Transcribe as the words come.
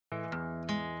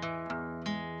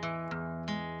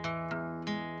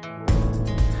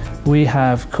We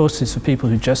have courses for people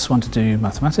who just want to do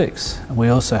mathematics, and we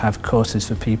also have courses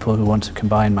for people who want to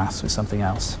combine maths with something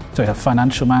else. So we have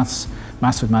financial maths,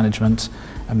 maths with management,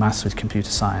 and maths with computer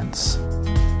science.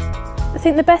 I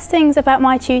think the best things about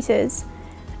my tutors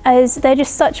is they're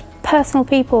just such personal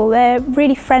people. They're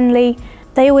really friendly,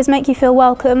 they always make you feel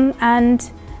welcome,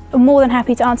 and are more than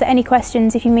happy to answer any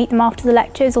questions if you meet them after the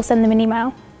lectures or send them an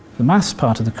email. The maths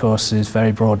part of the course is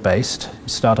very broad-based. You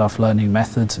start off learning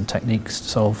methods and techniques to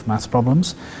solve maths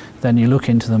problems, then you look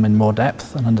into them in more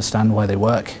depth and understand why they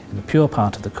work in the pure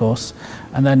part of the course,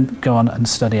 and then go on and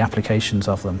study applications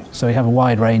of them. So we have a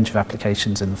wide range of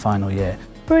applications in the final year.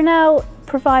 Brunel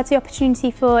provides the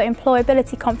opportunity for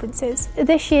employability conferences.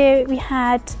 This year we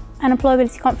had an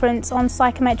employability conference on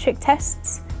psychometric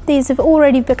tests. These have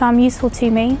already become useful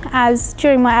to me, as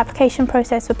during my application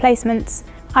process for placements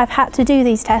I've had to do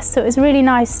these tests, so it was really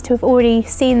nice to have already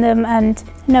seen them and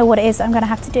know what it is I'm going to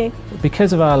have to do.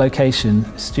 Because of our location,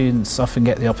 students often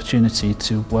get the opportunity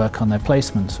to work on their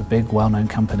placements for big well-known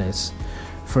companies.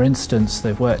 For instance,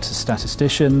 they've worked as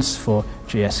statisticians for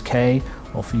GSK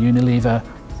or for Unilever,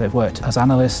 they've worked as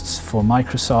analysts for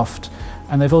Microsoft,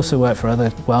 and they've also worked for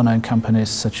other well-known companies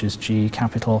such as GE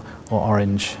Capital or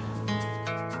Orange.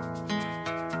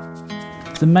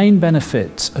 The main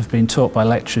benefit of being taught by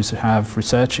lecturers who have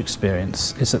research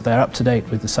experience is that they're up to date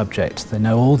with the subject. They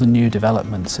know all the new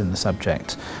developments in the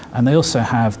subject, and they also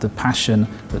have the passion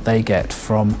that they get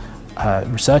from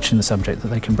researching the subject that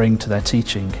they can bring to their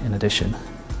teaching in addition.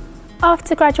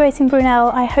 After graduating Brunel,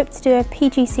 I hope to do a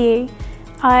PGCE.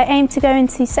 I aim to go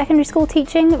into secondary school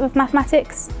teaching of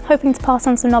mathematics, hoping to pass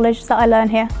on some knowledge that I learn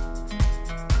here.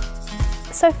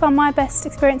 So far, my best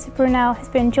experience at Brunel has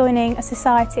been joining a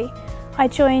society. I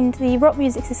joined the Rock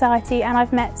Music Society and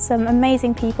I've met some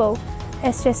amazing people.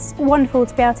 It's just wonderful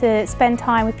to be able to spend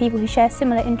time with people who share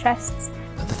similar interests.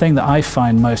 The thing that I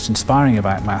find most inspiring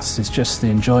about maths is just the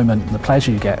enjoyment and the pleasure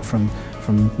you get from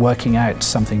working out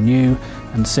something new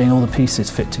and seeing all the pieces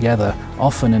fit together,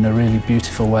 often in a really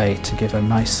beautiful way to give a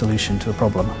nice solution to a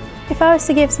problem. If I was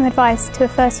to give some advice to a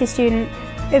first year student,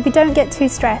 it would be don't get too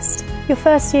stressed. Your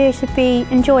first year should be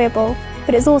enjoyable,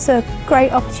 but it's also a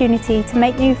great opportunity to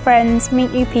make new friends,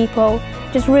 meet new people,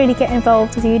 just really get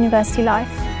involved with your university life.